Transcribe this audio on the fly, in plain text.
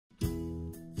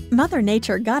Mother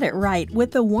Nature got it right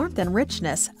with the warmth and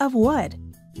richness of wood.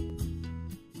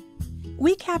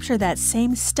 We capture that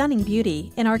same stunning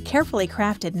beauty in our carefully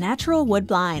crafted natural wood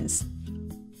blinds.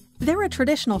 They're a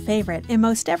traditional favorite in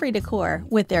most every decor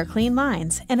with their clean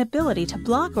lines and ability to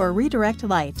block or redirect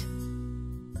light.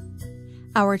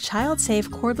 Our child-safe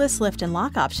cordless lift and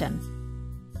lock option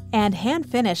and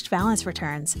hand-finished valance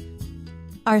returns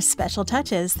are special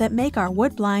touches that make our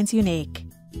wood blinds unique.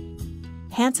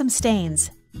 Handsome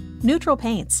stains, neutral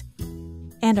paints,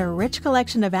 and a rich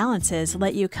collection of valances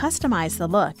let you customize the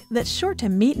look that's sure to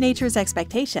meet nature's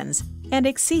expectations and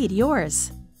exceed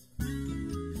yours.